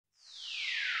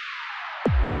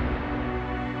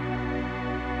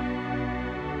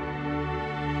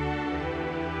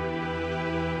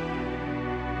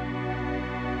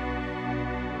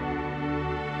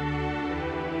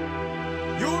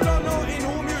don't know in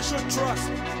whom you should trust.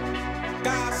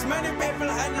 Cause many people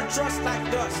handle trust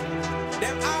like dust.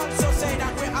 Them also say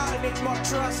that we all need more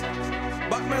trust.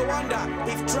 But me wonder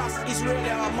if trust is really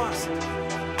a must.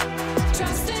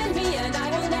 Trust in me and I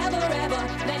will never ever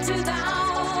let you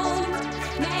down.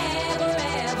 Never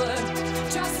ever.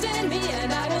 Trust in me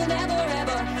and I will never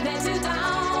ever let you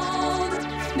down.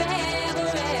 Never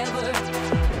ever.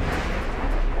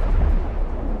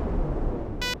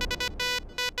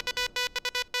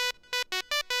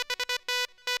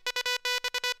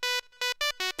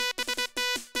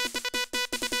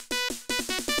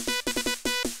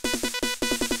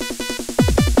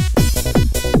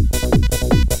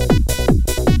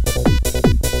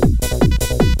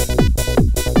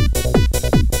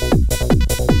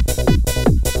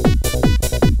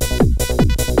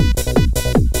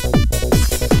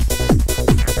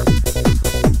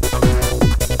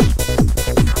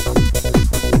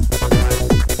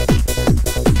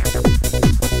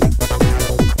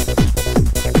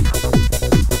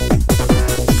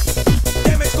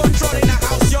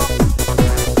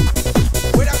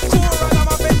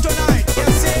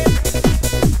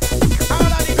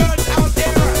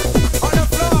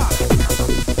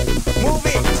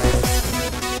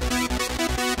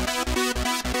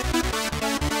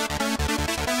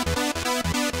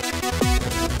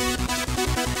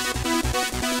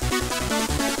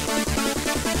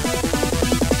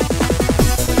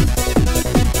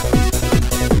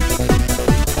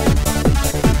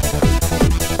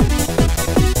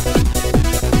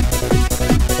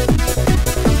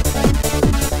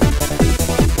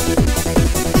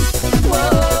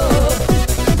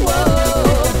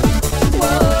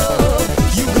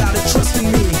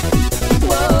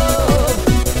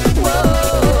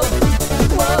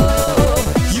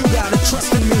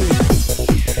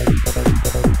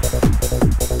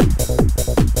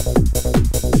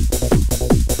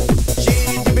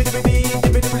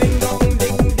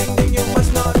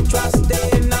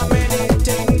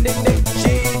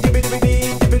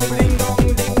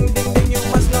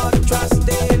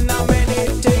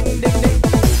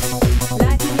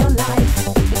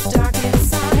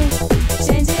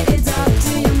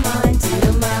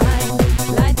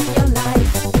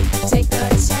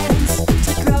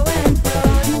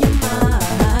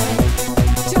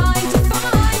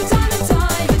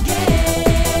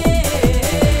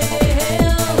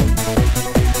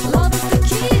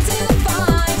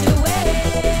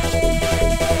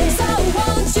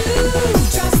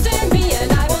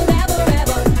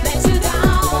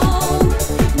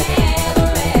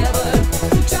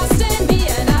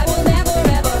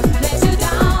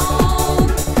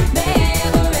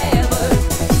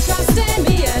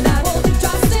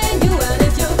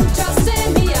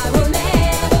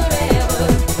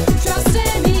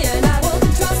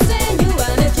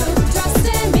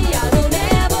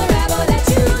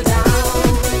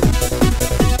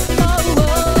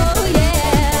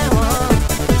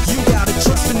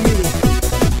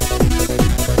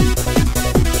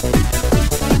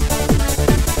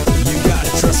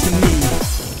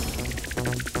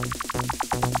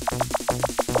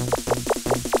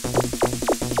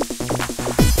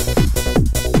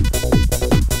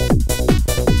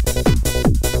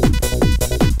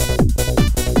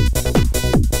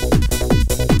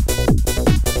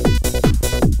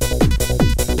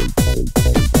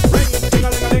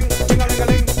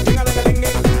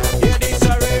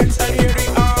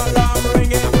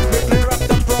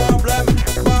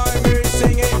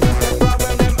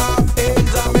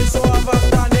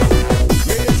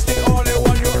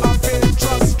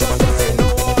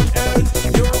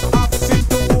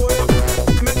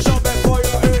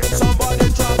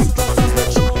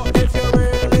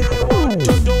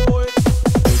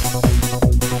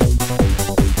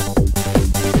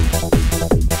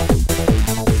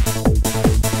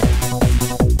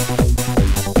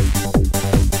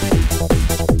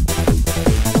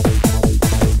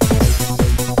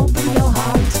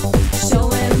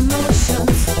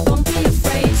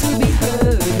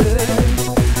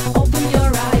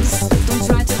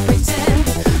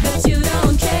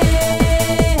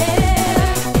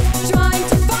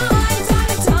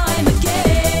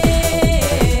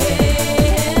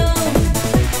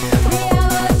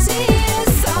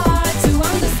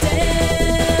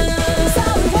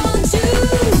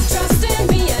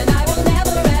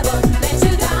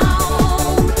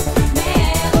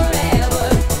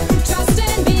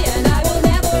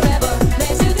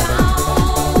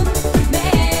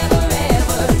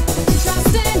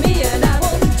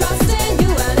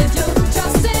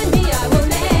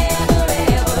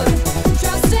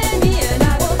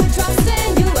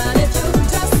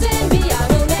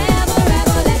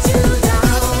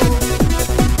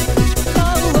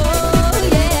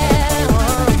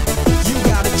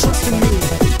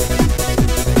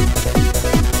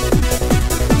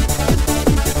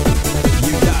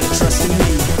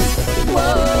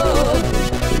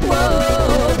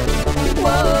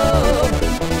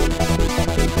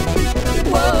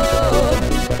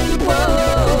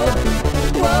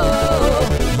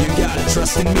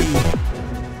 in me.